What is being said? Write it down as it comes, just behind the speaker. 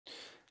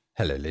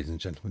Hello ladies and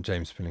gentlemen,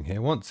 James Pilling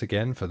here once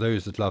again for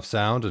those that love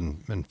sound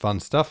and fun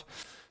stuff.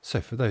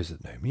 So for those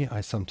that know me, I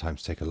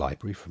sometimes take a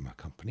library from a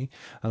company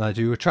and I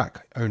do a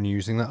track only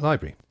using that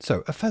library.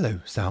 So a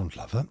fellow sound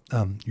lover,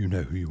 you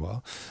know who you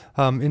are,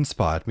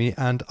 inspired me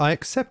and I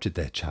accepted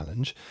their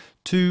challenge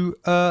to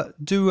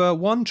do a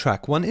one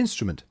track, one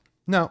instrument.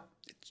 Now,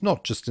 it's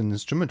not just an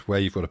instrument where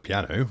you've got a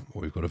piano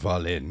or you've got a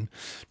violin.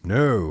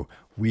 No,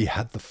 we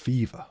had the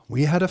fever.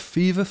 We had a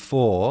fever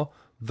for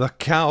the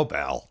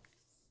cowbell.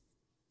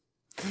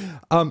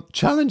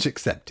 Challenge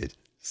accepted.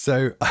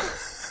 So,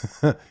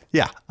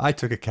 yeah, I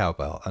took a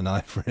cowbell and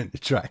I've written a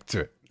track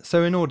to it.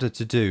 So in order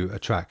to do a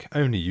track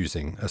only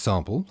using a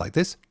sample like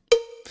this,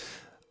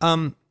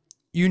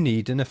 you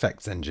need an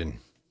effects engine.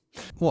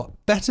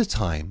 What better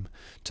time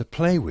to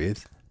play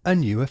with a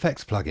new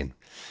effects plugin?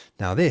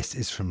 Now this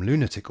is from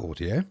Lunatic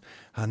Audio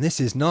and this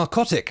is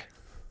Narcotic.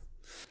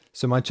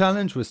 So my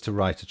challenge was to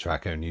write a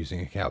track only using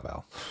a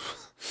cowbell.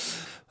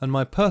 And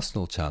my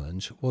personal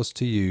challenge was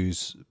to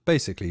use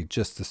basically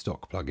just the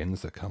stock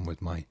plugins that come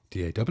with my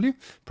DAW,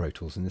 Pro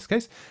Tools in this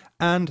case,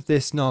 and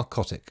this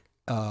Narcotic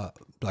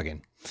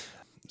plugin.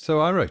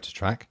 So I wrote a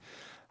track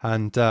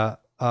and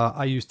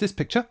I used this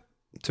picture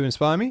to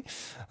inspire me.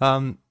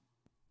 So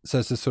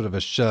it's a sort of a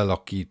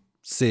Sherlocky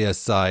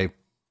CSI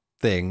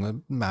thing,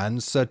 a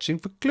man searching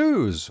for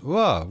clues.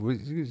 Wow,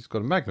 he's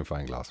got a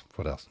magnifying glass.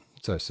 What else?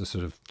 So it's a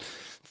sort of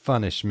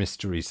funnish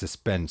mystery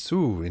suspense,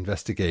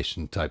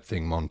 investigation type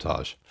thing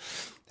montage.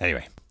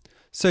 Anyway,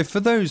 so for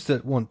those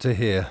that want to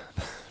hear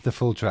the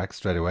full track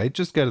straight away,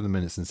 just go to the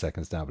minutes and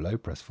seconds down below,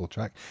 press full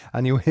track,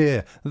 and you'll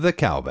hear the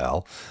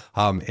cowbell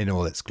in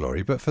all its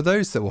glory. But for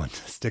those that want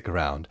to stick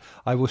around,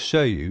 I will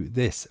show you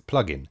this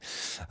plugin,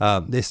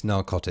 this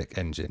Narcotic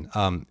engine.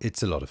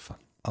 It's a lot of fun.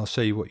 I'll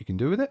show you what you can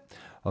do with it.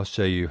 I'll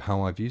show you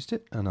how I've used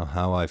it and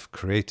how I've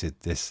created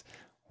this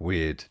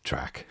weird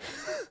track.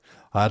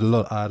 I had a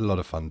lot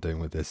of fun doing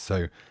with this.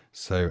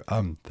 So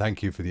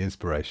thank you for the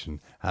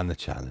inspiration and the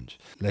challenge.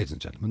 Ladies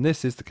and gentlemen,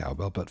 this is the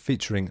cowbell, but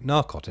featuring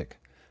Narcotic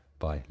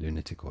by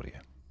Lunatic Audio.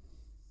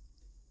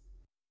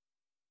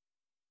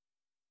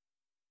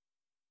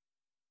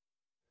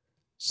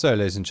 So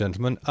ladies and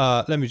gentlemen,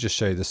 let me just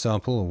show you the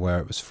sample and where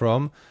it was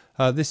from.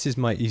 This is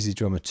my Easy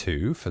Drummer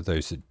 2, for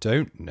those that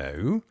don't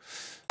know.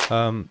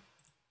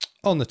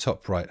 On the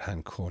top right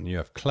hand corner you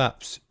have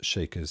claps,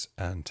 shakers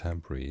and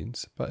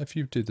tambourines, but if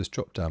you do this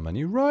drop down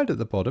menu, right at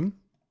the bottom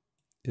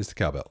is the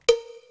cowbell.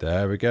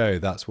 There we go,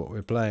 that's what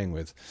we're playing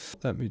with.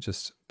 Let me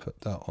just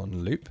put that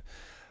on loop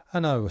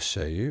and I will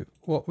show you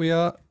what we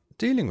are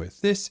dealing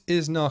with. This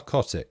is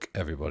Narcotic,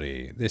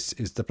 everybody. This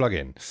is the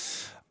plugin.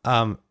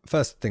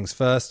 First things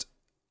first,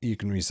 you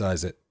can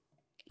resize it.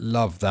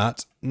 Love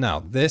that. Now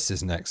this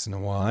is an X and a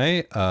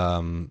Y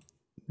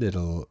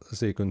little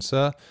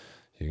sequencer.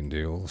 You can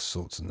do all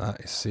sorts of that,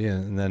 you see,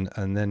 and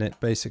then it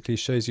basically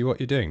shows you what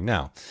you're doing.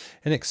 Now,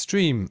 in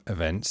extreme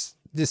events,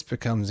 this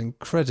becomes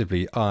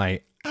incredibly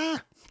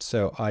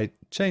so I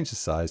change the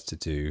size to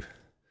do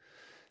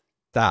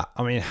that.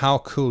 I mean, how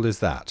cool is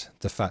that?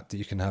 The fact that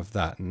you can have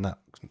that and that,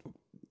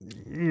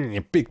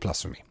 big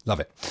plus for me.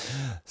 Love it.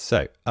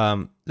 So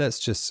let's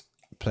just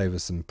play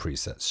with some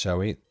presets, shall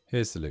we?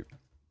 Here's the loop.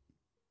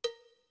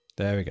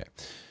 There we go.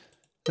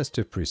 Let's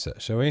do a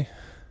preset, shall we?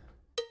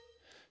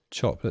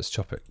 Chop, let's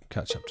chop it,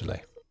 catch up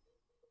delay.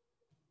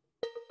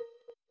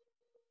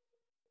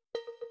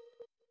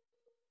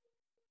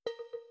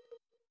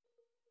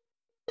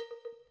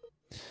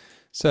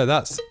 So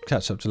that's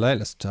catch up delay.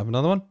 Let's have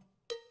another one.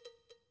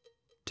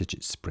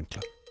 Digit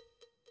sprinkler.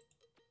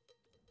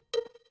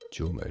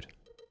 Dual mode.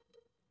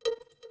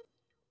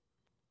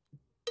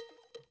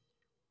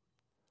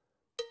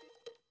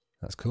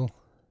 That's cool.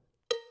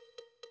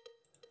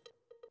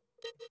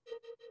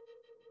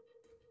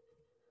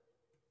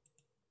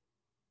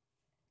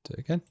 Do it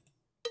again.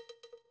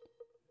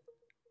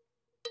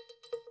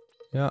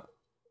 Yeah.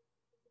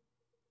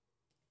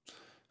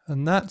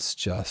 And that's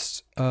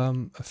just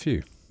a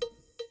few.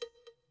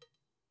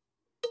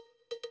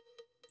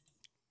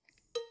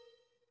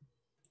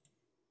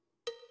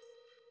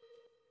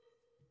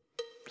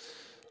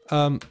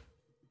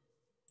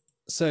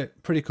 So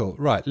pretty cool.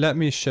 Right, let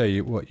me show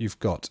you what you've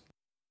got.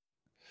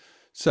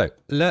 So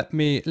let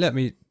me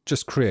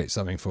just create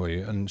something for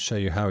you and show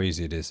you how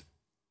easy it is.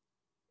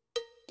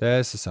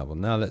 There's the sample.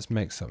 Now let's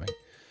make something.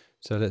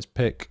 So let's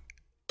pick,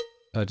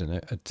 I don't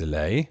know, a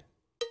delay,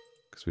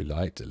 because we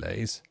like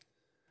delays.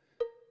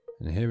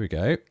 And here we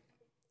go.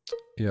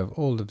 You have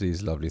all of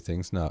these lovely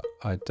things. Now,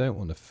 I don't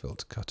want to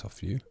filter cut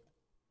off you.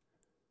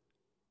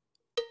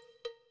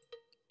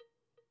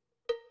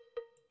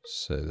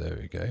 So there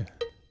we go.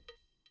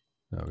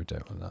 No, we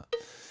don't want that.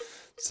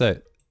 So,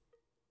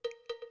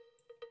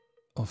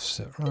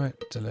 offset right,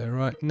 delay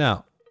right.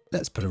 Now,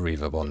 let's put a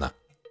reverb on that.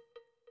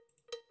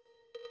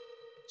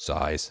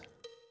 Size.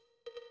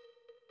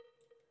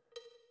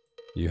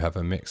 You have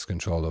a mix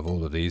control of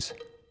all of these.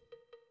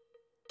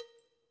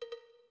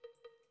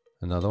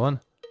 Another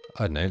one.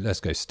 I don't know, let's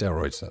go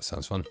steroids, that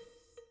sounds fun.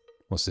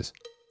 What's this?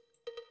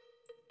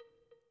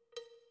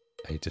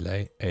 A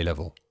delay, A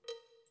level.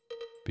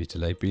 B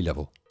delay, B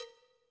level.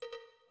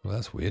 Well,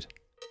 that's weird.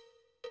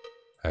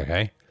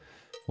 Okay,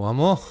 one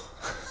more.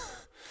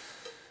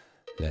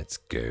 Let's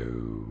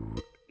go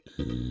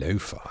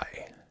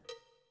lo-fi.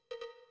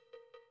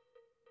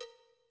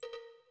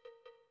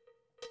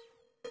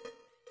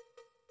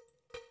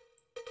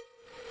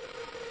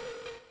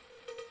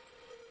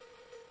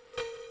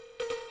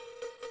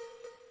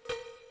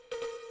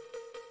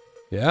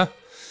 Yeah?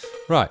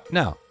 Right,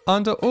 now,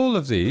 under all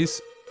of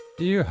these,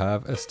 you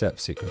have a step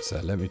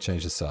sequencer. Let me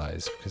change the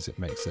size because it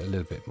makes it a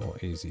little bit more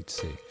easy to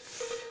see.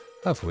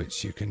 Of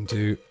which you can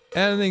do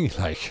anything you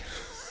like.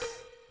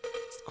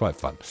 It's quite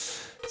fun.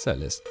 So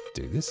let's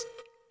do this.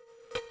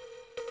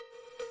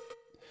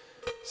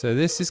 So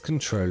this is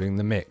controlling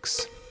the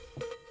mix.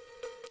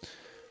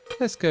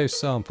 Let's go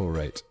sample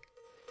rate.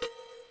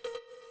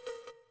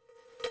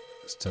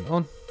 Let's turn it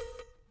on.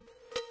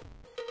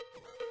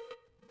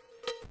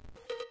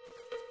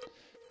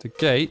 The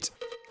gate,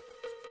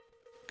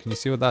 can you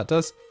see what that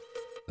does?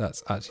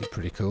 That's actually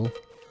pretty cool.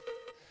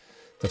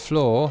 The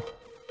floor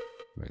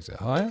makes it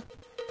higher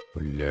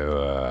or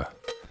lower.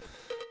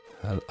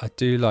 I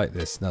do like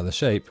this. Now the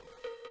shape.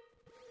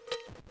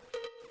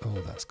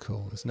 Oh, that's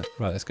cool, isn't it?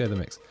 Right, let's go to the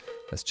mix.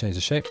 Let's change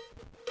the shape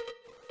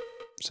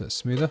so it's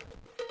smoother.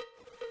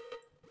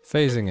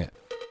 Phasing it,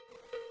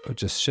 or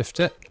just shift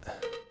it.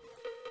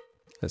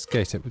 Let's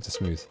gate it with the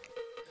smooth.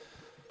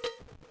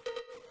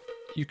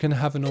 You can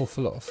have an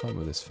awful lot of fun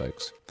with this,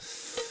 folks.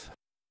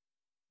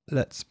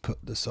 Let's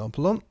put the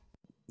sample on.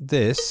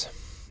 This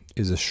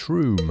is a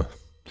SHROOM.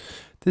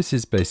 This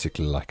is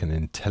basically like an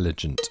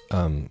intelligent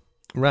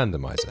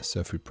randomizer. So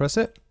if we press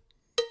it,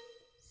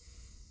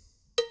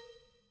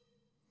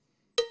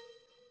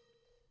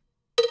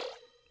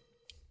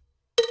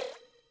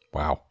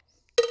 wow.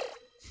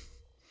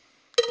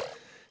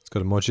 It's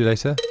got a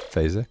modulator,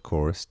 phaser,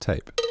 chorus,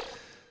 tape.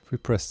 If we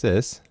press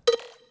this,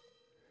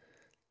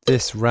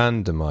 this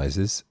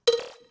randomizes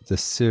the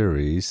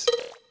series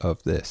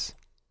of this.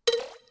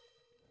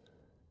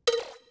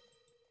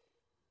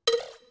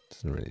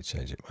 Doesn't really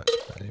change it much,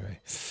 but anyway.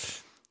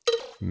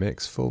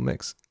 Mix, full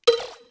mix.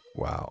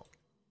 Wow.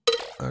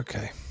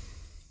 Okay.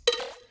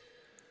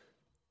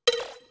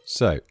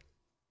 So,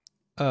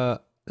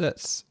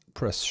 let's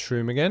press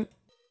SHROOM again.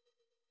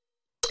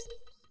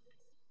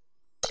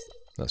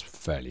 That's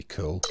fairly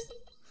cool.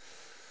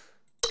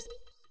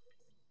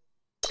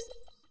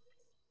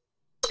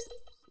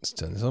 Let's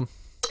turn this on.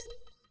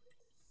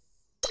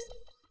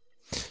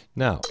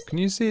 Now, can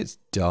you see it's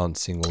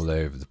dancing all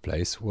over the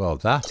place? Well,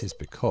 that is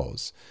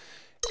because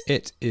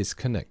it is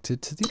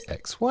connected to the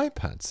XY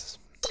pads.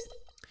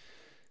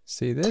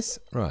 See this?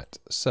 Right,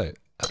 so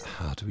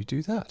how do we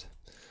do that?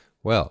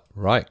 Well,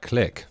 right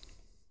click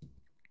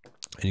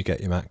and you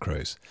get your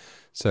macros.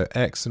 So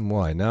X and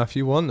Y. Now, if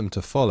you want them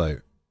to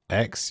follow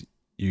X,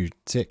 you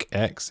tick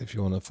X. If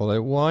you want to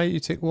follow Y, you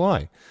tick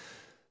Y.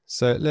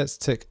 So let's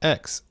tick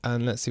X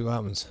and let's see what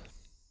happens.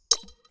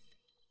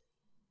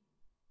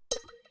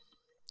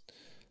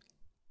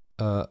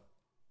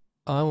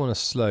 I want to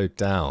slow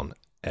down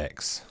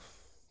X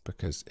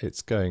because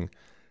it's going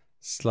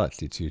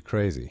slightly too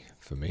crazy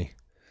for me.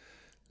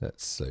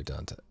 Let's slow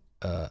down to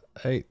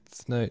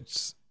 8th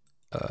notes.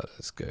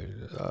 Let's go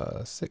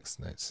 6th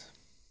notes.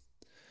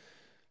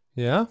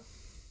 Yeah.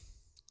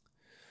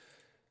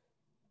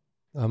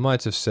 I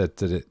might have said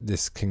that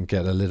this can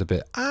get a little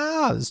bit,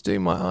 it's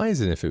doing my eyes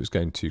in if it was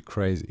going too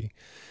crazy.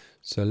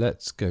 So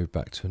let's go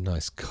back to a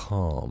nice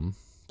calm.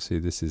 See,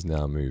 this is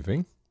now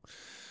moving.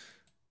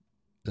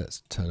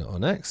 Let's turn it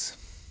on X.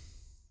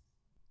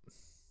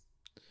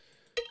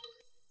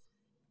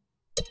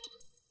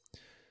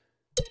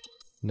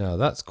 Now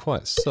that's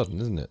quite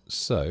sudden, isn't it?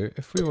 So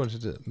if we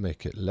wanted to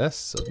make it less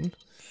sudden,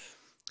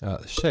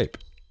 the shape.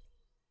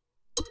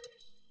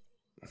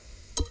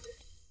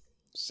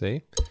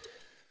 See?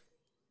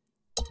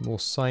 More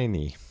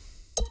siny.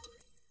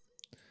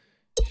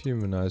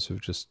 Humanize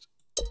with just...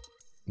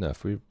 Now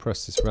if we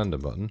press this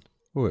random button,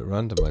 oh, it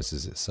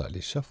randomizes it slightly,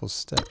 shuffles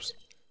steps.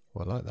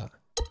 Well, I like that.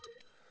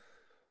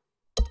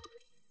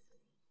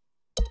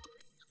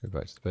 Let's go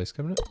back to the bass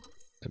cabinet.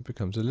 It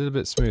becomes a little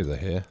bit smoother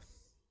here.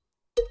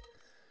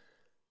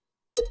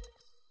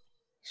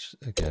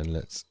 Again,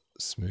 let's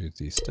smooth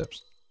these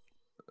steps.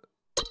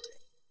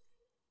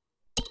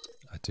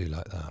 I do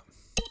like that.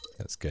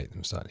 Let's gate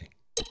them slightly.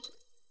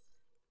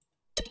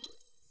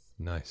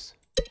 Nice.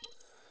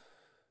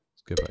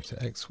 Let's go back to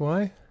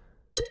XY.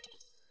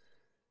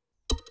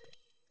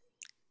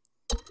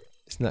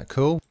 Isn't that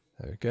cool?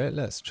 There we go.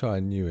 Let's try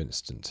a new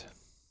instant.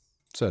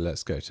 So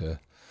let's go to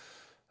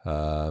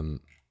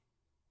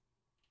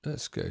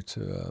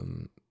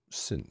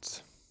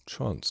synth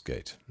trance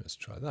gate. Let's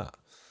try that.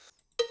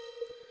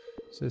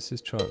 So this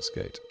is trance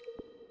gate.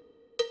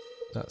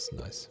 That's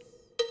nice.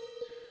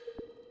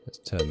 Let's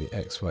turn the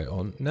XY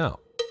on now.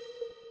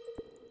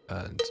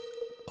 And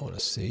I want to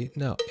see,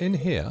 now in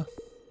here,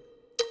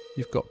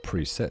 you've got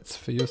presets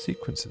for your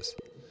sequences.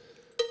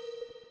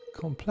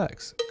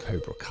 Complex,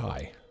 Cobra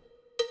Kai.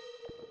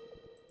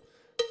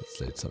 Let's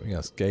load something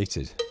else,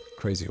 gated,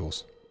 Crazy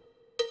Horse.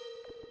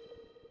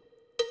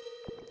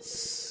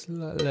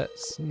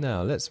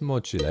 let's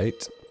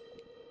modulate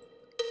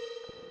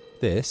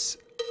this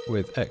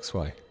with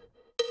XY.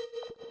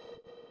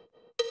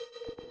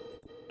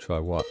 Try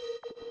what?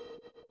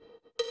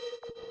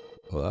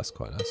 Well, that's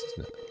quite nice,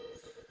 isn't it?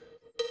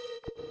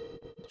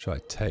 Try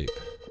tape.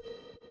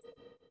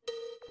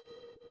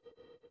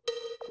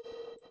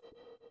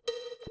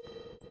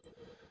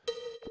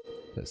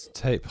 Let's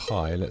tape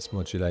high, let's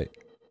modulate.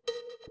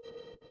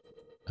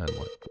 And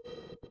what?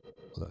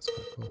 Well, that's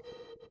quite cool.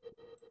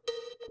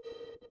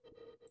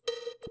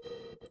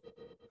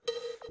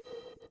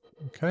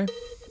 Okay.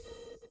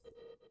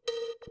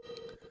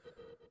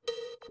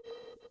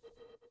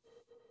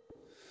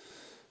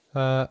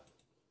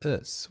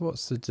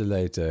 What's the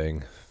delay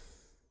doing?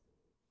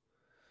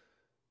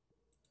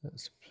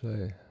 Let's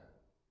play.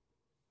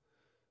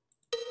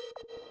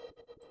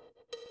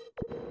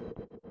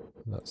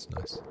 That's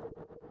nice.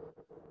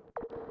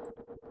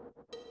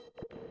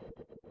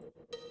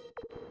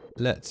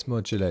 Let's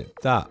modulate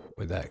that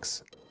with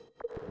X.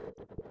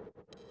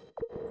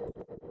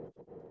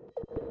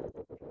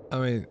 I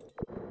mean,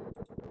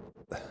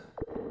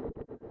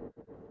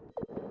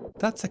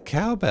 that's a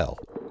cowbell.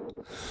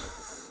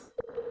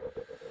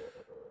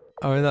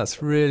 I mean,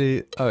 that's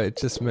really, oh, it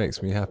just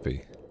makes me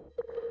happy.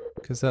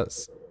 Because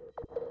that's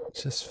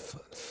just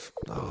fun.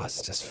 Oh,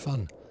 it's just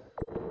fun.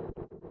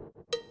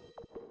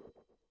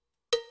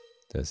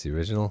 There's the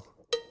original.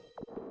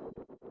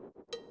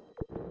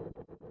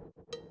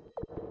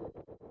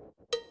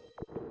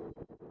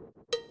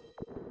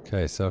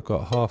 Okay, so I've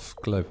got half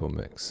global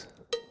mix.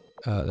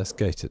 Let's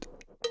gate it.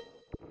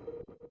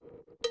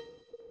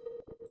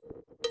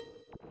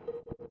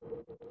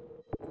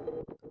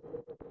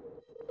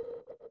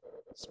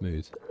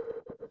 Smooth.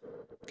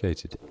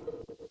 Gated.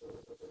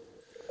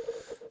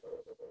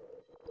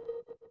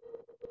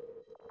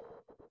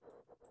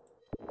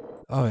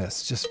 Oh,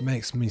 it just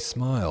makes me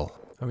smile.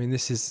 I mean,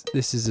 this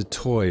is a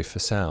toy for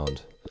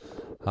sound,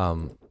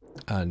 and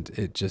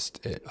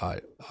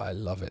I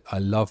love it. I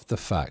love the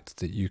fact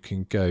that you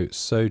can go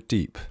so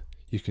deep.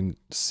 You can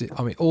see.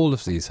 I mean, all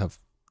of these have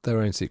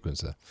their own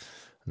sequencer,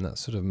 and that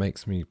sort of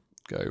makes me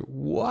go,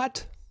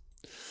 what?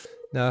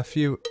 Now,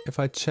 if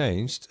I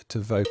changed to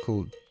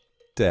vocal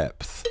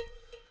depth,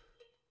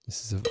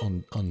 this is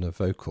on the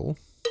vocal.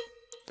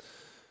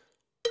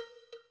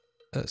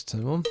 Let's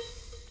turn on.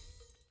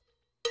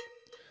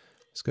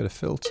 Let's go to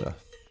filter.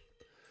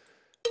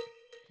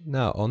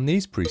 Now on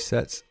these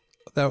presets,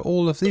 there are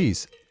all of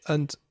these,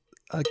 and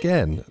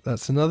again,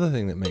 that's another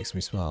thing that makes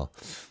me smile.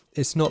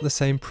 It's not the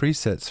same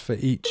presets for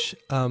each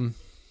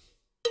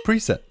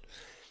preset.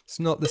 It's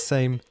not the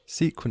same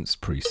sequence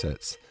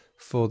presets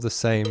for the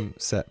same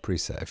set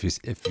preset, if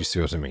you see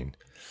what I mean.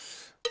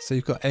 So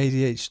you've got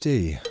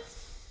ADHD.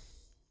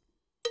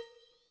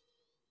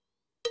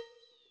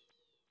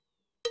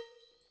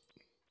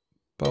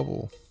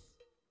 Bubble.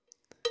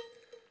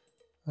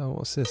 Oh,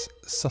 what's this?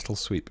 Subtle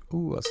sweep.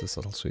 Ooh, that's a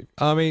subtle sweep.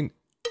 I mean,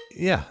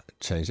 yeah,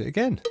 change it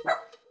again.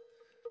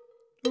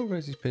 Oh,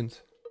 where's his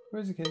pins?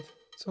 Where's his pins?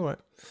 It's alright.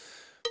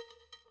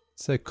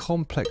 So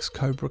complex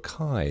Cobra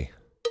Kai.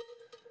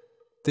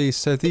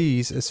 This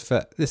is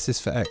for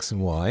X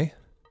and Y.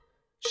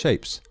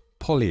 Shapes.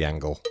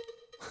 Polyangle.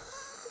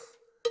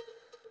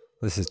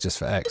 This is just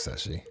for X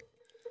actually.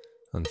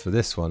 And for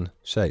this one,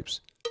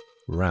 shapes.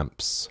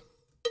 Ramps.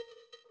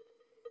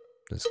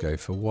 Let's go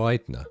for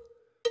widener.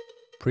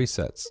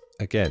 Presets.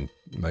 Again,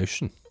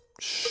 motion.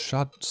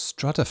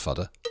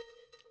 Strutterfudder.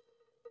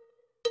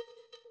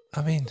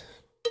 I mean,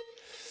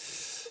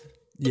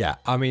 yeah,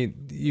 I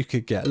mean, you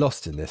could get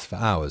lost in this for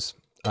hours.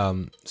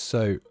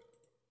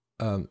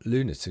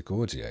 Lunatic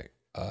Audio,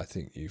 I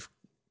think you've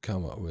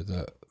come up with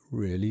a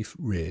really,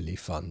 really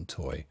fun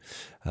toy.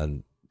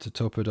 And to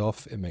top it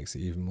off, it makes it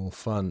even more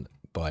fun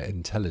by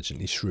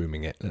intelligently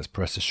shrooming it. Let's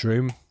press a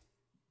shroom.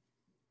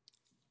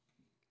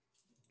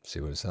 See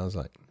what it sounds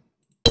like.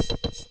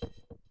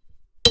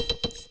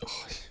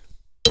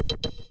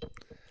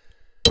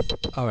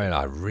 I mean,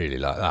 I really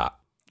like that.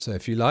 So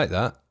if you like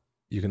that,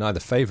 you can either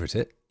favorite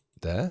it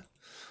there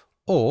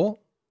or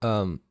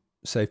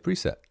save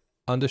preset.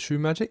 Under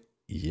Shroom Magic?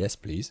 Yes,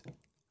 please.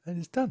 And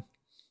it's done.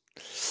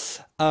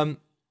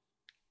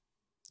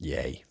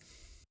 Yay.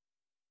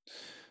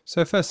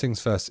 So first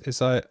things first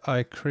is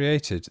I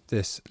created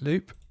this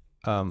loop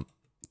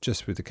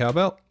just with the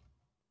cowbell.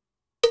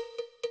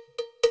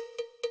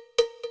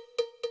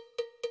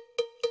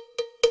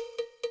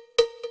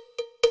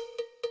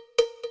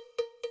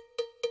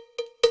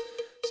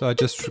 So I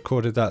just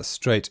recorded that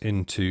straight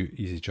into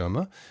Easy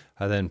Drummer.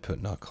 I then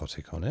put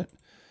Narcotic on it.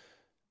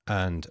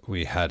 And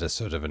we had a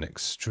sort of an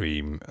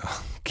extreme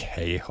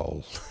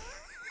K-hole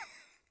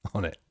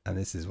on it. And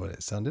this is what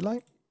it sounded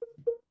like.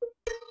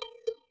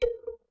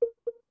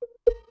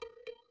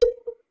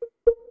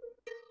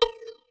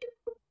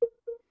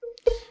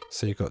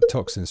 So you've got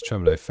Toxins,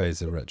 Tremolo,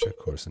 Phaser, Retro,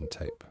 Chorus and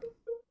Tape.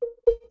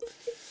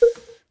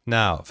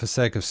 Now, for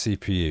sake of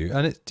CPU,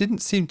 and it didn't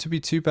seem to be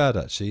too bad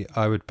actually,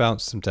 I would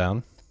bounce them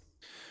down.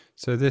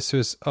 So this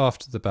was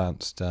after the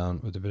bounce down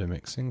with a bit of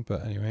mixing,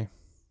 but anyway.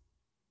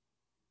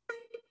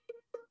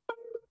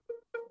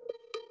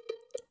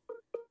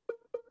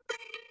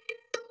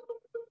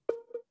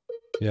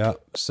 Yeah,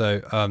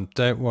 so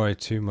don't worry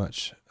too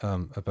much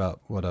about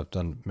what I've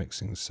done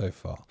mixing so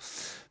far.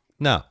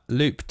 Now,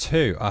 loop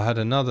 2. I had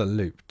another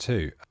loop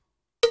 2.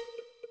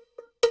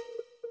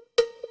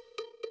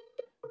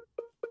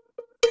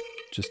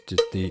 Just did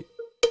the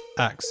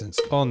accents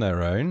on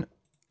their own,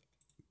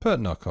 put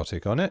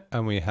Narcotic on it,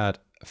 and we had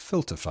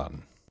filter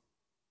fun.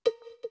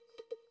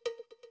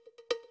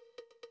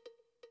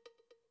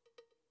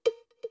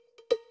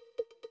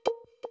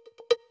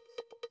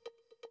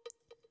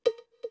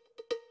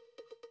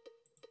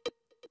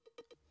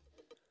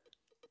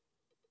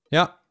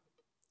 Yeah.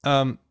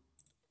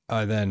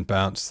 I then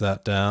bounced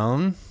that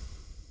down.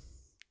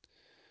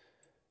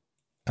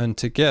 And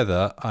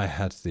together I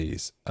had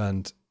these.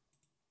 And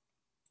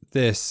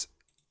this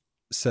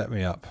set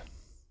me up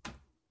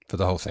for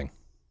the whole thing.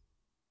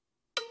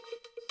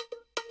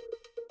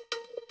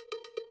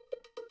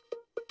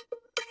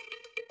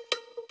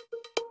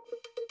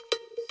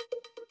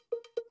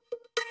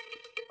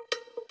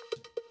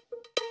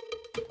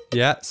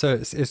 Yeah, so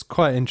it's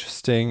quite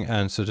interesting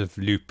and sort of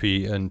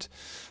loopy, and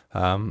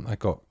I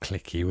got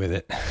clicky with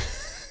it.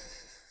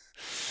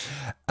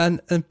 and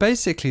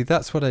basically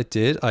that's what I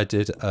did. I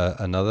did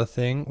another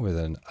thing with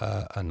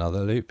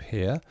another loop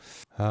here.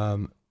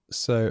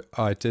 So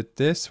I did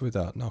this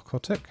without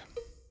Narcotic.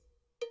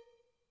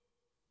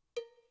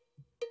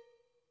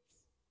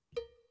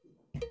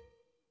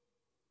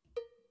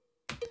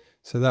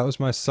 So that was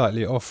my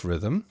slightly off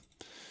rhythm.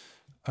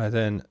 I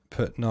then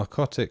put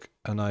Narcotic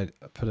and I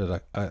put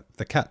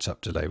the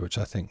catch-up delay, which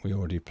I think we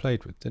already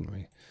played with, didn't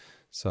we?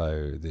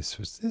 So this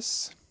was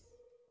this.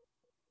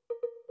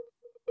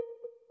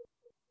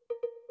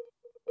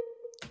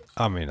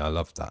 I mean, I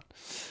love that.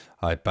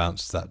 I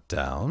bounced that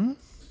down.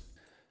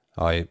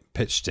 I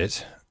pitched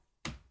it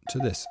to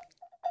this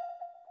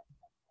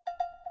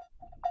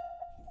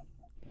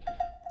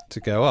to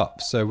go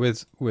up. So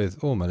with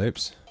all my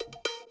loops,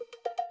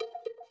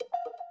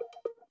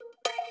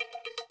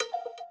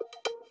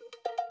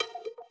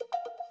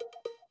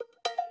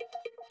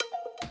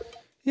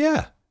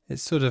 yeah,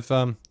 it's sort of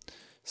CSI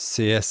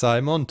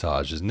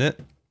montage, isn't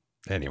it?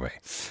 Anyway,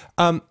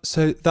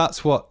 so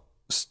that's what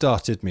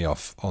started me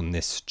off on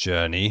this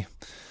journey.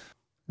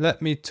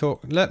 Let me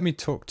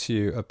talk to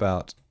you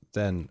about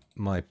then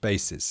my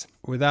basses.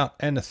 Without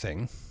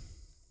anything,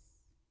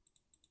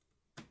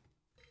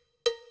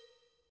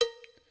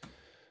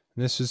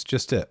 this was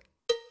just it.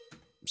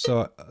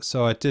 So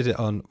I did it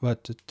on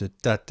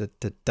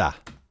da.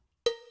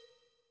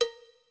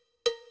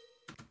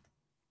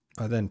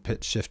 I then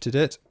pitch shifted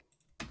it.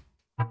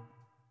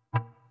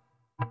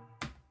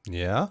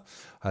 Yeah.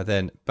 I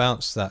then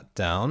bounced that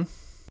down,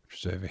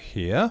 which is over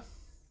here.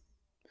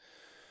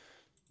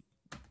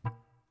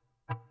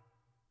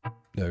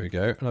 There we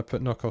go. And I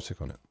put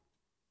Narcotic on it.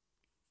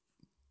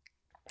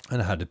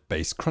 And I had a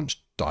bass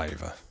crunch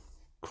driver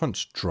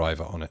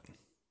on it.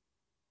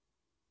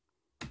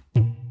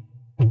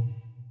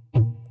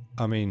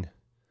 I mean,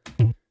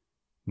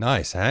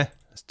 nice, eh?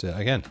 Let's do it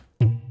again.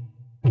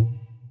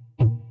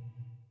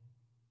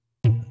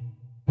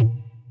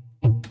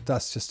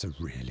 That's just a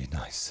really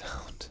nice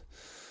sound.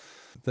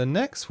 The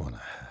next one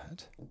I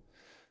had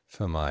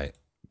for my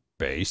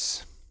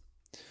bass,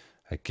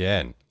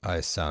 again,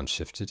 I sound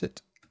shifted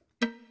it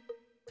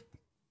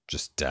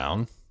just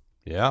down.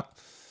 Yeah.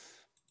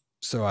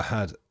 So I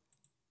had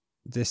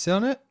this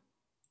on it,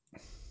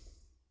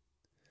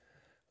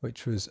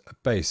 which was a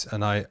bass,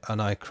 and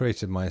I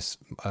created my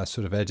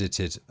sort of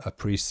edited a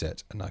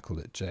preset, and I called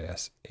it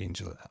JS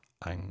Angel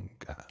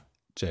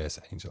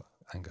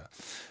Anger,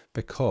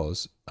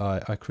 because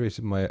I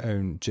created my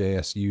own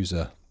JS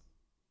user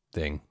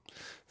thing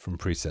from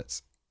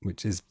presets,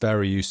 which is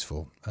very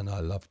useful, and I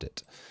loved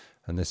it.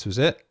 And this was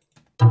it.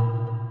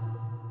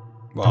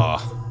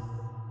 Ah.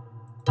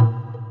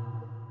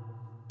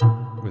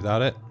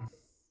 Without it.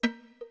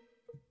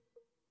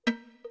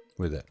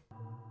 With it.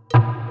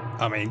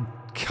 I mean,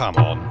 come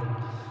on.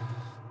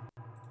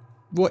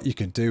 What you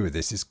can do with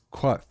this is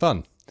quite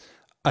fun.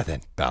 I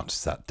then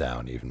bounced that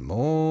down even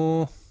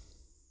more.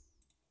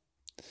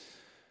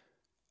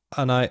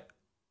 And I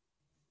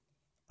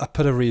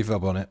put a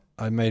reverb on it.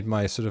 I made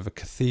my sort of a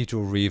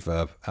cathedral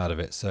reverb out of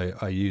it. So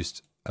I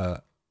used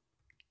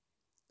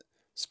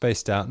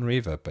spaced out and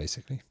reverb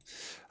basically.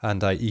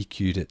 And I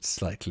EQ'd it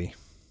slightly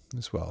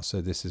as well.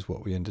 So this is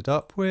what we ended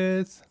up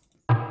with.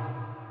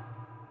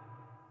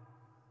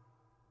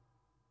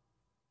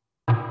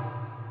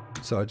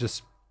 So I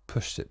just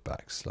pushed it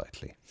back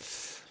slightly.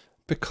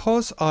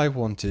 Because I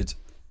wanted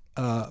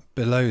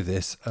below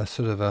this a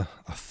sort of a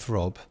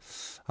throb,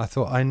 I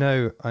thought, I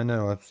know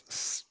I'm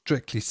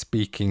strictly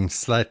speaking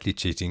slightly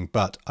cheating,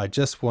 but I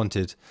just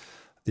wanted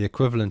the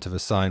equivalent of a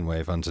sine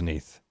wave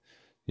underneath,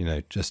 you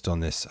know, just on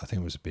this, I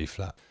think it was a B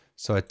flat.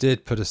 So I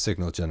did put a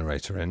signal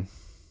generator in.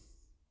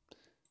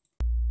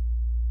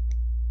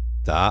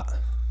 That,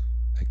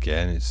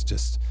 again, it's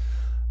just,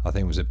 I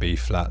think it was a B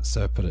flat,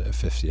 so I put it at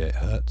 58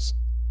 Hertz.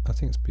 I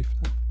think it's B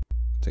flat.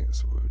 I think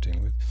that's what we were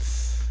dealing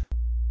with.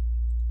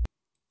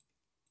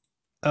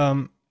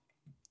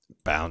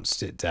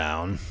 Bounced it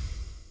down.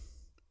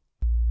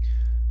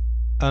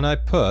 and I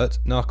put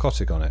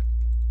Narcotic on it.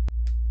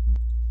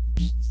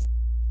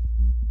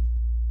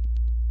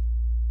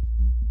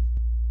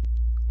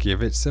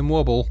 Give it some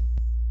wobble.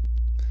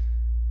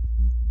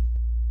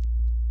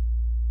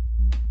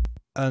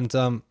 And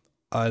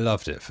I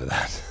loved it for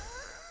that.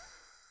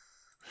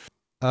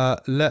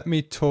 Let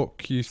me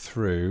talk you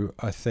through,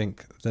 I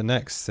think the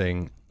next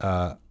thing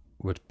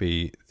would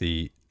be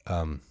the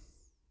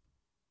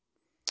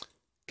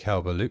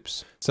cowbell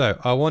loops. So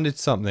I wanted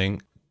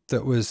something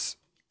that was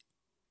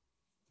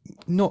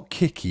not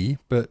kicky,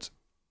 but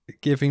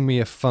giving me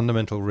a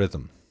fundamental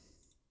rhythm.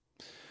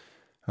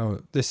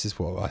 Oh, this is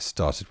what I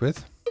started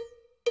with.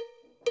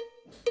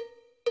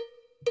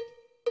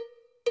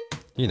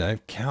 You know,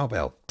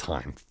 cowbell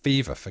time,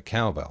 fever for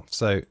cowbell.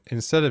 So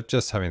instead of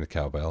just having the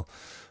cowbell,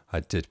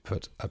 I did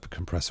put a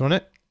compressor on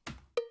it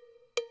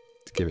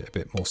to give it a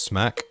bit more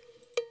smack.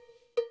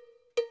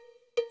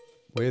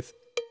 I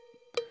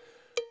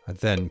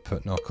then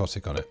put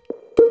Narcotic on it.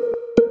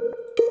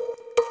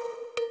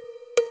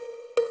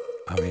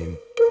 I mean,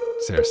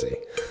 seriously.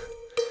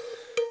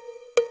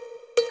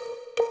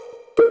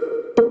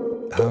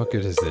 How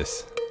good is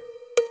this?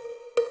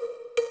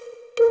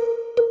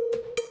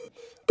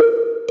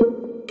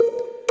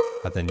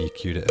 I then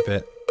EQ'd it a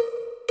bit,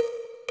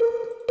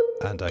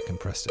 and I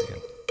compressed it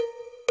again.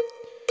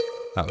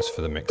 That was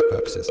for the mix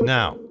purposes.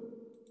 Now,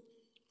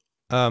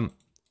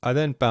 I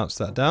then bounced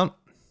that down,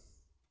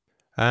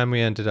 and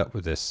we ended up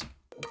with this.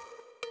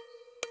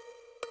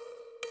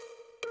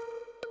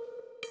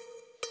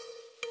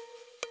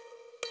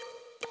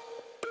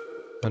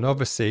 And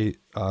obviously,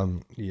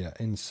 yeah,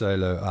 in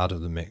solo, out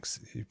of the mix,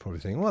 you probably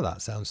think, well,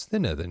 that sounds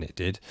thinner than it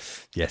did.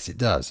 Yes, it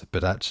does.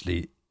 But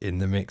actually, in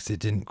the mix,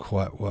 it didn't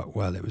quite work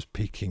well. It was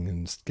peaking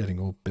and getting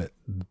all bit,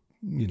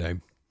 you know,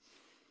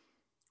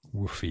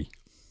 woofy.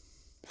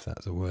 If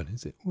that's a word,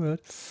 is it a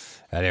word?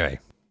 Anyway,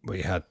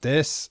 we had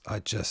this. I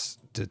just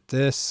did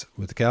this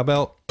with the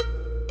cowbell.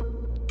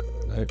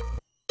 No,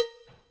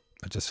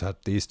 I just had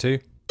these two.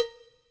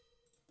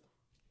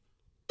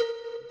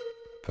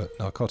 Put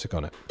Narcotic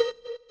on it.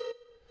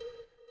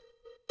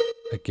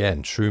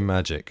 Again, true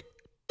magic.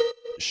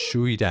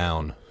 Shooey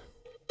down.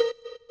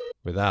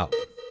 Without.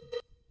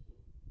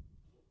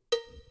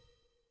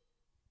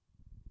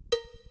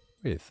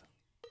 With.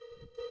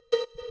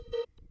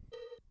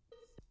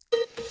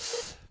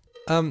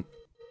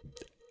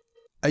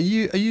 Are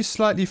you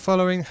slightly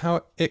following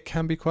how it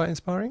can be quite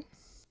inspiring?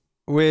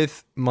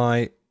 With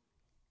my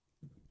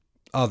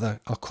other,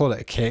 I'll call it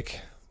a kick,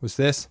 was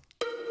this.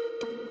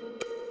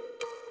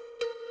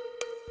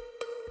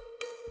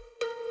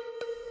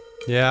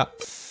 Yeah,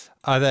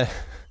 I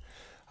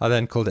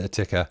then called it a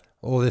ticker.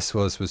 All this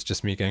was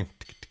just me going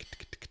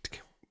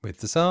with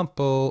the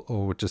sample,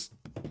 or just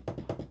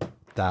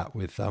that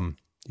with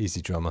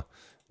Easy Drummer.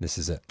 This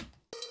is it.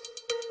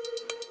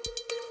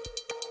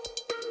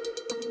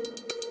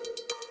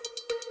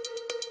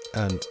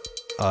 And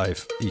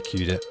I've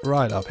EQ'd it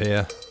right up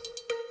here.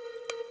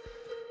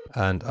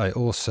 And I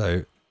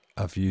also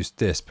have used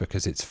this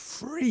because it's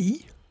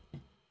free.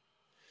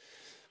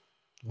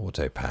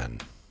 Auto pan.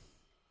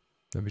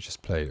 Let me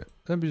just play it.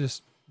 Let me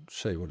just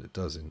show you what it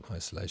does in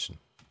isolation.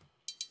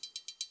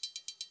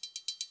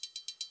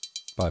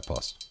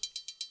 Bypass.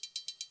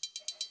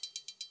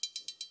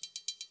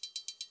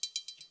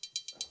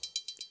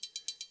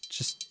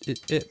 Just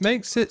it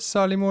makes it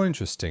slightly more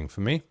interesting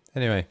for me.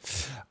 Anyway,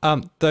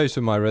 those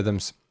were my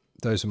rhythms.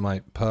 Those are my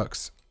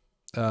perks.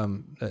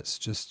 Let's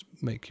just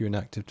make you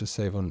inactive to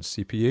save on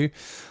CPU.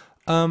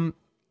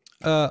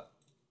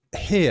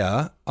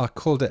 Here I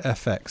called it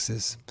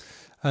FXs.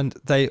 And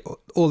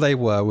all they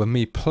were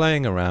me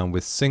playing around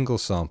with single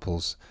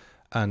samples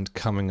and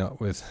coming up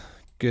with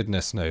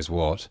goodness knows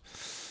what.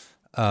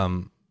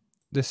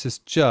 This is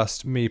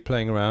just me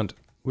playing around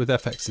with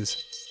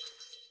FXs.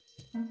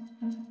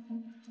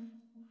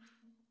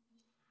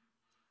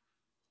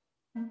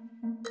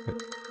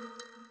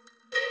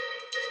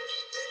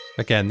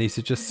 Again, these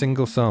are just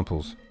single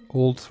samples,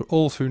 all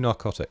through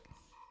Narcotic.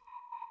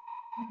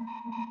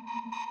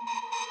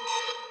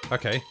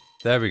 Okay,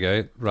 there we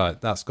go.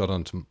 Right, that's got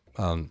onto.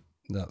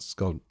 That's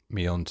got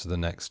me on to the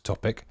next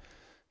topic.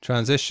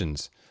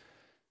 Transitions.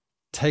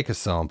 Take a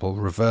sample,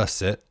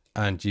 reverse it,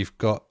 and you've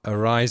got a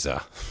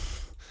riser.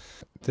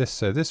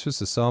 So this was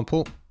the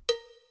sample.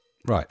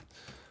 Right.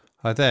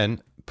 I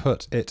then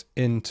put it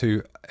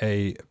into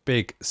a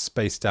big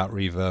spaced out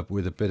reverb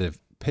with a bit of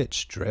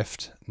pitch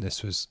drift.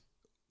 This was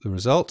the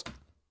result.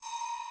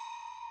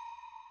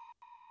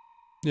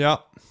 Yeah.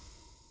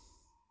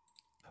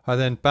 I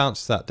then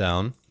bounced that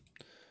down.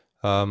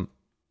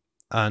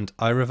 And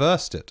I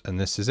reversed it, and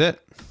this is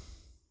it.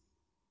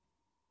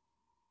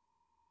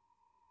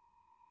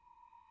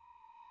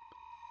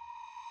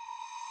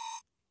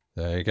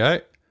 There you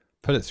go.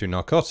 Put it through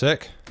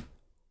Narcotic.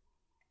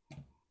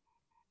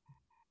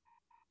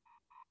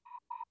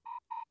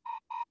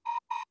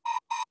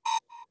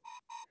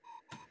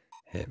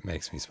 It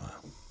makes me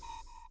smile.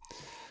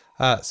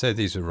 So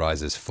these were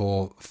risers,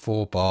 four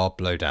bar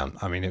blowdown.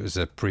 I mean, it was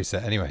a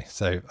preset anyway,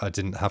 so I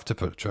didn't have to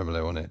put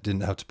tremolo on it,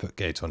 didn't have to put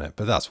gate on it,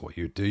 but that's what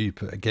you do. You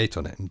put a gate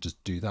on it and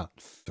just do that.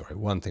 Sorry,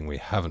 one thing we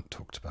haven't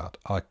talked about,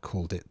 I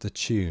called it the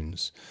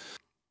tunes.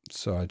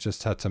 So I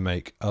just had to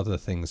make other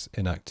things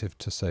inactive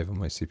to save on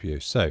my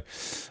CPU. So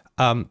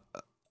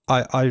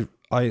I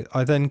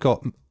then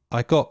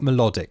got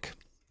melodic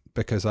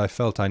because I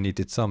felt I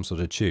needed some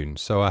sort of tune.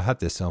 So I had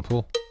this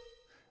sample.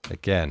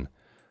 Again,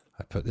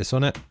 I put this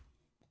on it.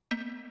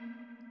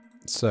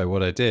 So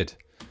what I did,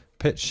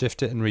 pitch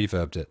shift it and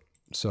reverbed it.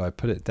 So I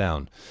put it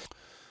down.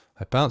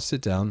 I bounced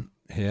it down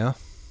here.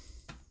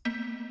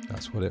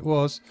 That's what it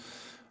was.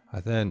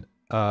 I then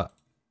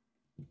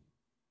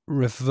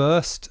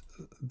reversed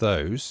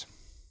those.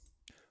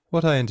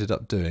 What I ended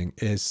up doing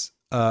is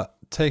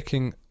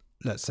taking,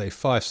 let's say,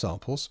 5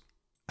 samples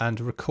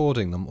and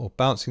recording them or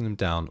bouncing them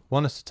down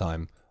one at a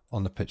time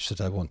on the pitch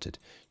that I wanted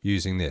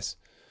using this.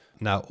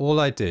 Now, all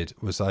I did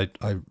was I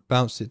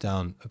bounced it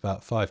down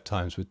about 5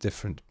 times with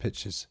different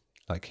pitches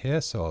like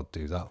here. So I'll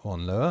do that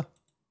one lower.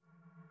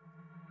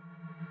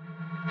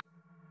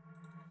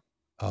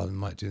 I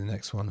might do the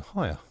next one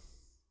higher.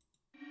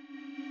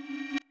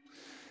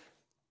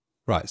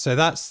 Right, so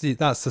that's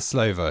the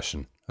slow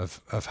version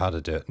of how to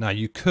do it. Now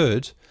you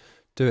could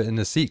do it in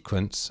the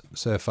sequence.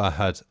 So if I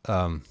had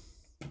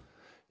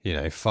you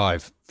know,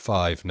 five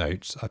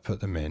notes, I put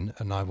them in,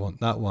 and I want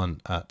that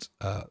one at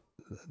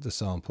the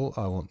sample.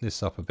 I want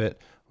this up a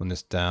bit, want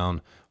this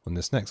down, want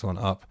this next one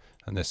up,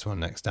 and this one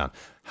next down.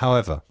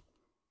 However,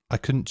 I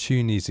couldn't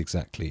tune these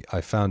exactly.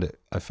 I found it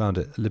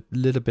a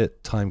little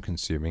bit time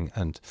consuming,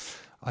 and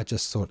I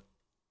just thought,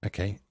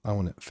 okay, I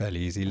want it fairly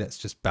easy. Let's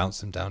just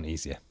bounce them down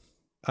easier.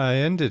 I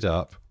ended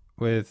up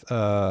with what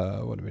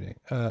are we doing?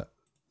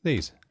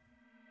 These.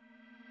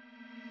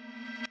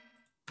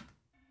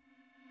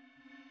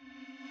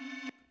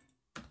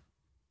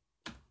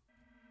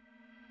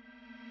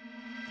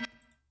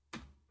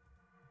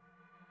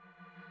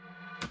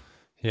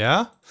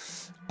 Yeah,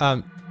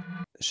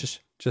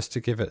 just to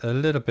give it a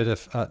little bit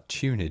of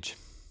tunage.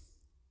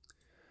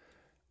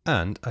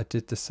 And I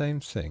did the same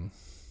thing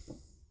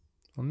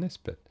on this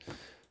bit.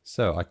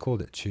 So I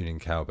called it tuning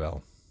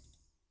cowbell.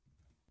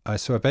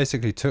 So I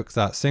basically took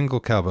that single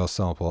cowbell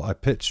sample, I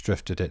pitch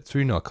drifted it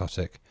through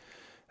Narcotic,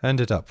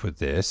 ended up with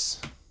this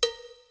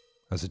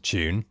as a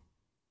tune.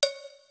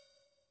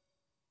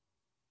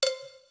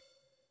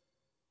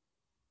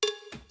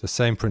 The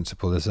same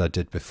principle as I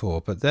did before,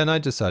 but then I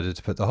decided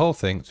to put the whole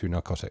thing through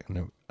Narcotic,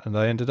 and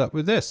I ended up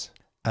with this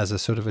as a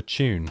sort of a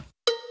tune.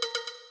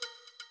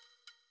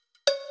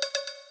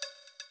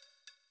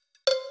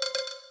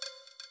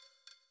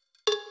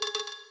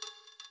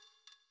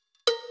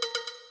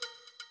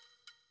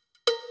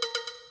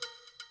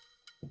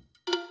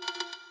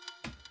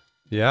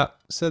 Yeah,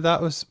 so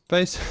that was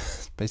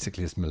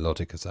basically as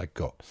melodic as I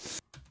got.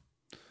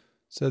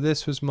 So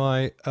this was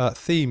my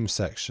theme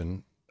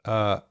section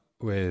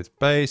with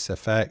bass,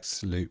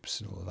 effects,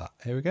 loops, and all of that.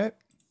 Here we go.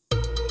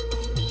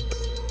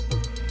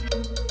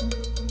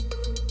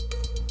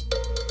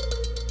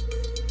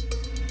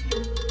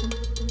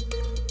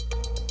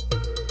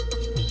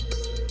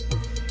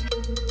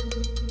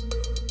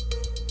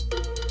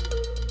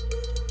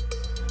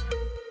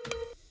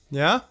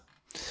 Yeah.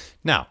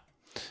 Now,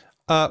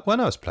 when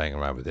I was playing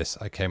around with this,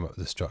 I came up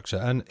with a structure,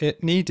 and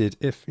it needed,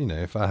 if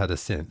I had a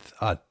synth,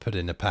 I'd put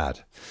in a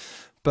pad.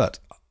 But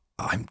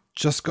I've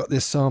just got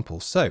this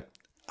sample. So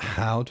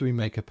how do we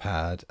make a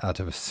pad out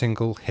of a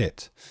single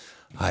hit?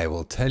 I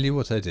will tell you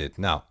what I did.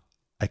 Now,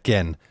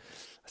 again,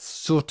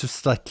 sort of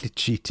slightly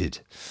cheated.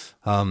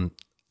 Let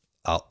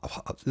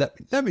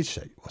me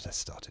show you what I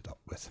started up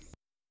with.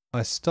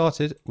 I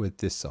started with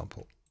this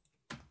sample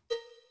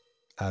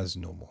as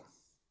normal.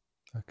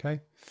 Okay.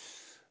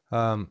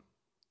 I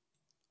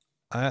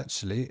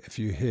actually, if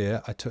you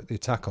hear, I took the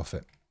attack off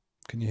it.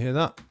 Can you hear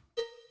that?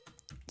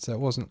 So it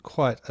wasn't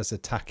quite as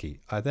attacky.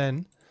 I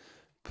then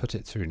put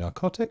it through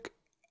Narcotic,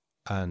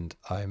 and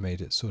I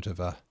made it sort of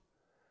I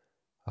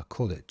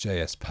call it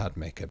JS Pad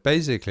Maker.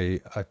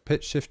 Basically, I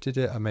pitch shifted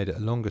it, I made it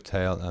a longer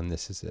tail, and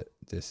this is it.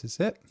 This is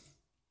it.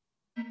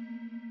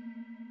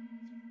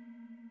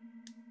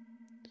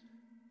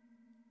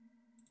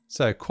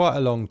 So quite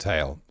a long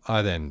tail.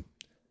 I then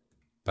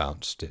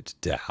bounced it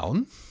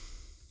down.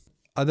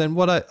 And then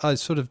what I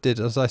sort of did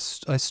is I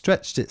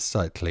stretched it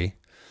slightly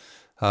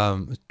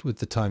with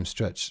the time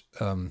stretch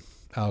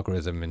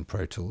algorithm in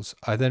Pro Tools.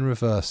 I then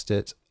reversed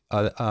it.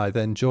 I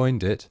then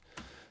joined it.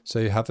 So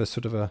you have a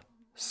sort of a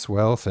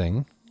swell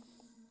thing.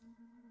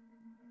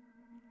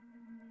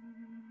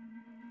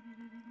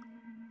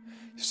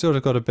 You've sort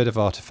of got a bit of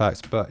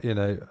artifacts, but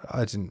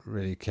I didn't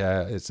really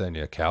care. It's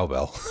only a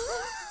cowbell.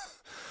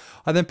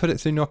 I then put it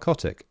through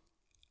Narcotic,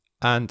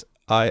 and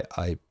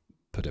I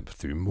put it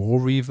through more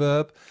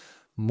reverb,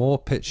 more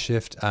pitch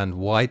shift, and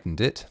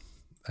widened it,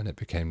 and it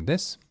became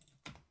this.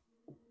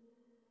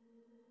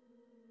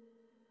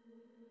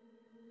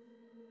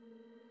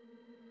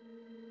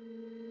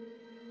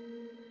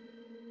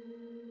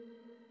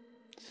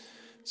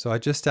 So I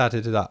just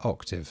added that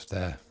octave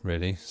there,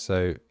 really.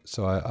 So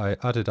I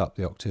added up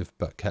the octave,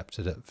 but kept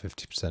it at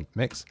 50%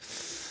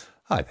 mix.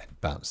 I then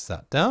bounced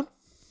that down.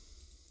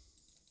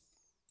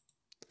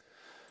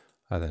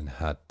 I then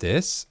had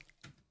this,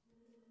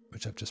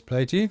 which I've just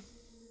played you.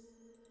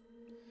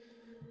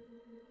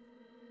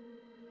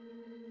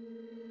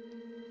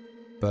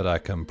 But I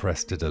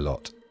compressed it a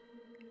lot.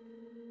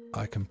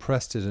 I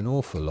compressed it an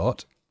awful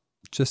lot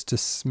just to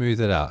smooth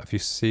it out. If you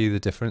see the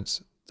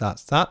difference,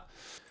 that's that.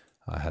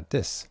 I had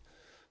this.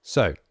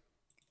 So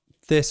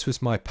this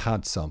was my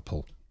pad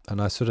sample,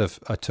 and I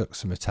took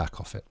some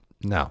attack off it.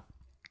 Now,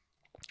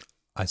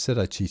 I said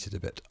I cheated a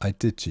bit. I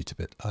did cheat a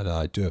bit, and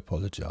I do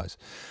apologize.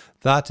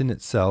 That in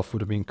itself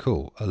would have been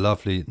cool, a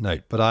lovely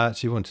note, but I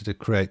actually wanted to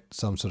create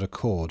some sort of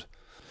chord.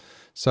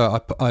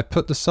 So I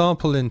put the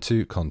sample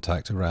into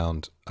contact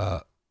around,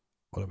 what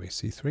are we,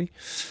 C3?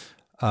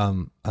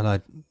 And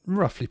I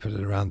roughly put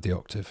it around the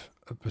octave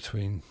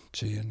between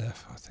G and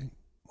F, I think.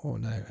 Or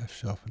no, F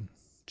sharp and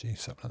G,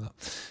 something like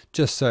that.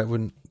 Just so it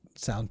wouldn't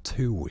sound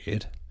too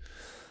weird.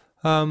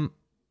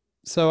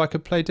 So I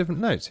could play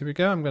different notes. Here we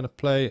go. I'm going to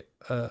play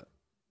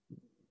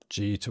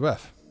G to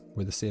F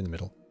with a C in the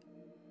middle.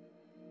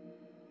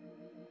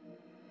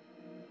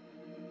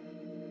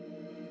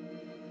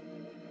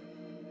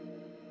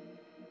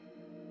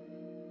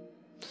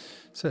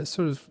 So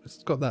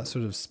it's got that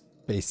sort of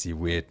spacey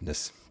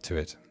weirdness to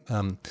it.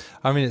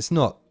 I mean, it's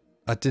not,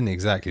 I didn't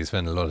exactly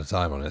spend a lot of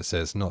time on it,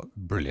 so it's not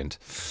brilliant.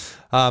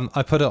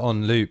 I put it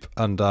on loop,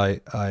 and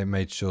I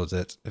made sure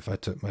that if I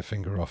took my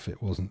finger off,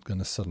 it wasn't going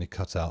to suddenly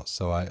cut out.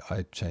 So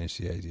I changed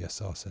the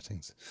ADSR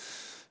settings.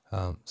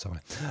 So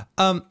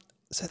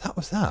that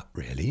was that,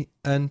 really.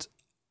 And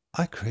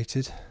I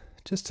created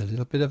just a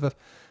little bit of a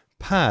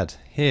pad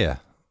here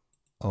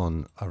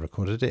on, I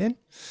recorded it in,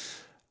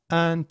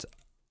 and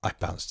I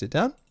bounced it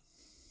down.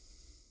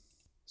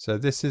 So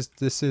this is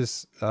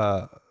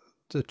the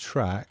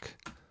track.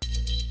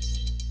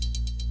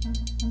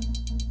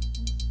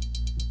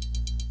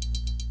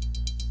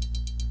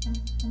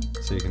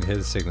 So you can hear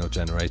the signal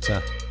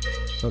generator.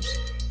 Oops.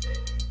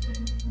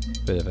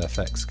 Bit of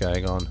FX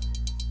going on.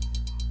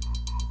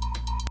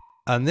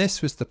 And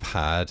this was the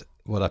pad,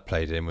 what I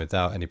played in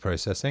without any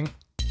processing.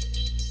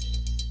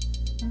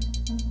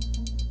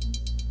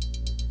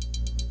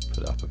 Put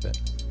it up a bit.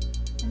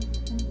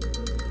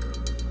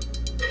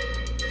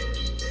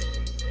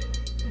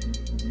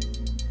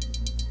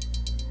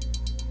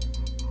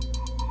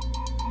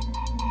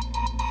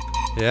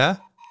 Yeah,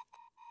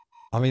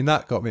 I mean,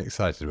 that got me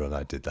excited when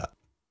I did that.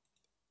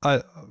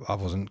 I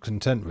wasn't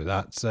content with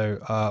that, so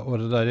what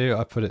did I do?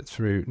 I put it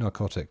through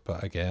Narcotic,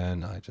 but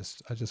again, I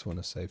just want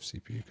to save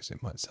CPU because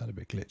it might sound a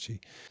bit glitchy.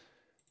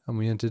 And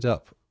we ended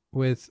up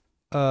with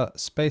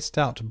spaced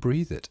out to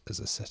breathe it as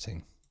a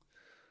setting.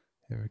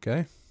 Here we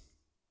go.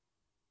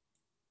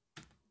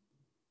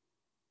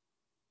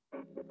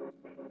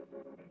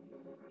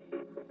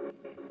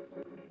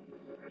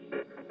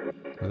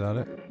 Without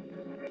it.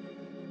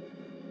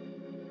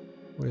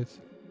 With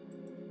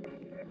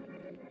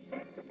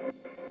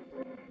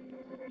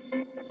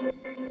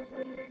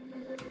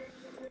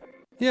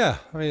yeah,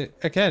 I mean,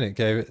 again, it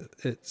gave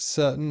it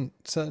certain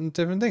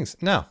different things.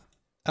 Now,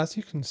 as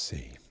you can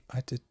see,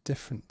 I did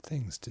different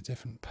things to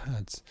different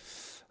pads.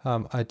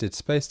 I did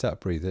spaced out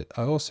breathe it.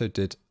 I also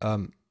did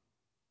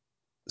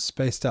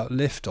spaced out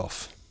lift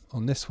off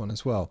on this one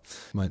as well.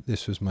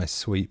 This was my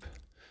sweep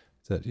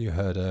that you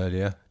heard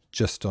earlier,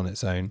 just on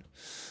its own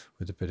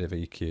with a bit of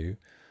EQ.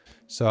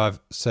 So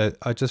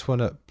I just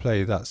want to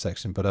play that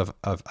section, but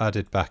I've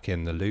added back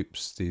in the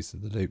loops. These are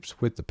the loops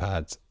with the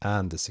pads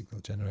and the signal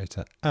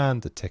generator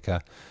and the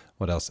ticker.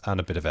 What else? And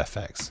a bit of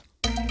FX.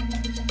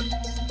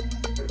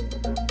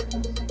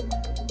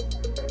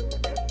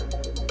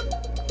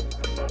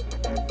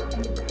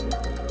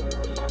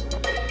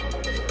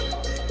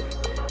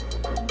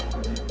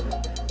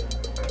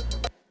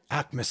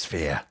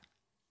 Atmosphere.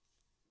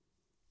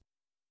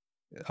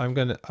 I'm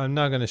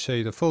now going to show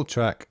you the full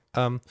track.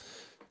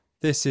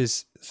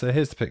 So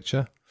here's the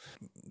picture.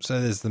 So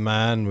there's the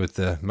man with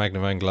the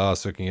magnifying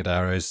glass looking at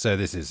arrows. So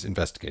this is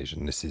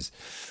investigation. This is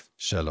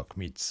Sherlock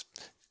meets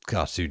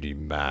cartoony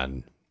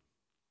man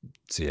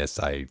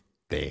CSI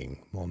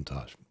thing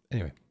montage.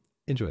 Anyway,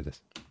 enjoy this.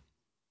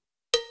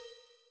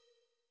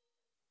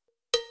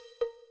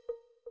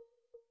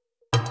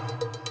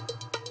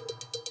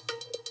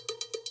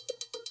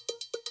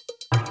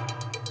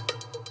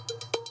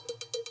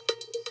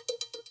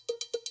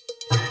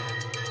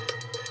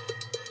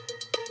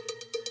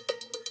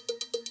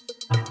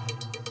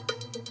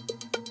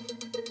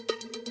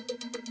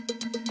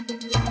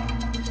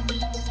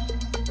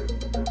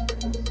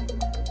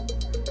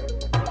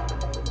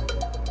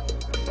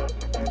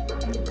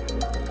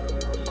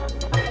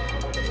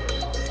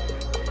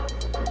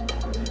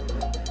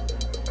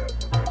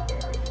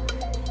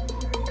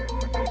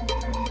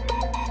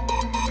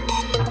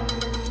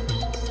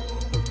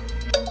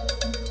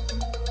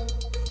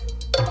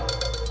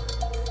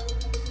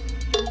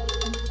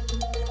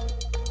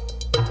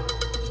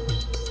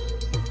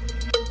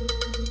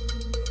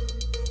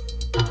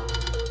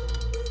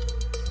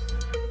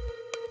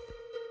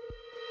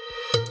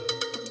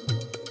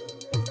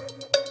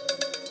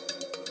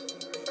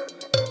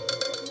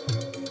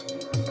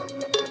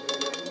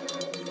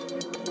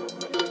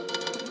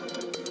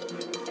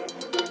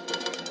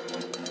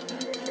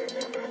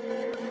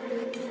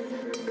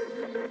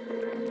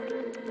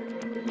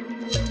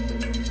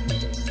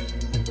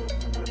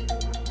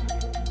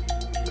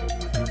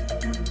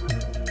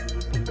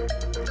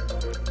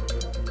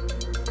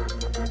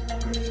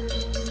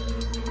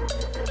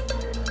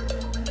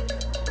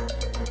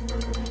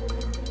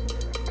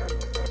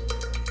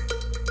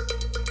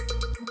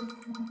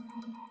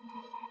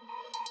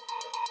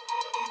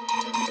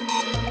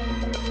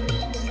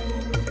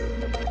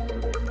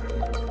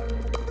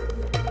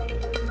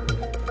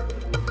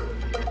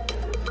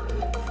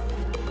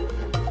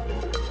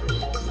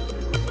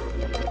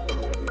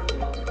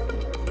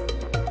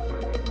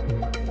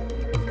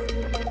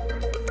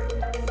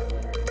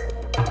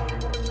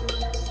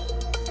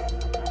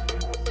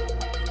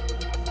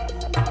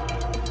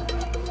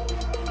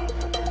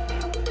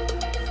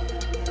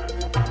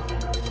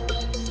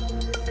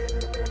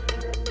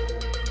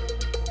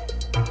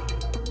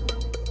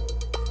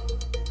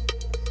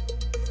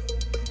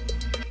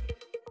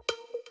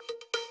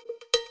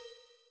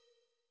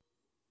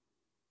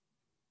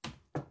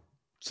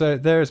 So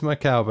there is my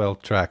cowbell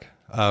track.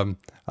 I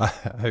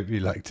hope you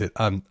liked it.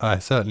 I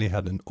certainly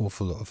had an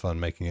awful lot of fun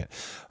making it.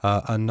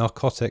 And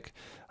Narcotic,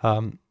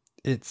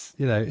 it's,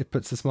 you know, it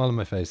puts a smile on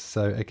my face.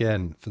 So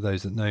again, for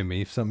those that know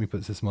me, if something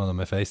puts a smile on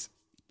my face,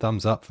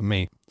 thumbs up for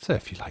me. So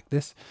if you like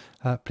this,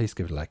 please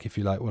give it a like. If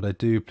you like what I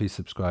do, please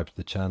subscribe to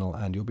the channel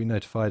and you'll be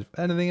notified of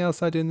anything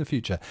else I do in the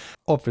future.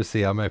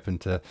 Obviously, I'm open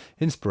to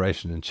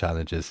inspiration and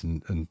challenges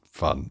and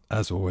fun,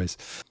 as always.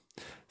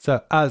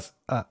 So as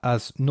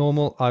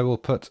normal, I will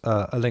put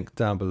a link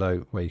down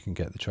below where you can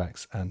get the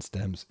tracks and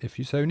stems if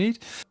you so need.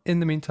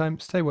 In the meantime,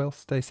 stay well,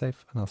 stay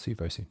safe, and I'll see you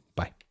very soon.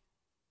 Bye.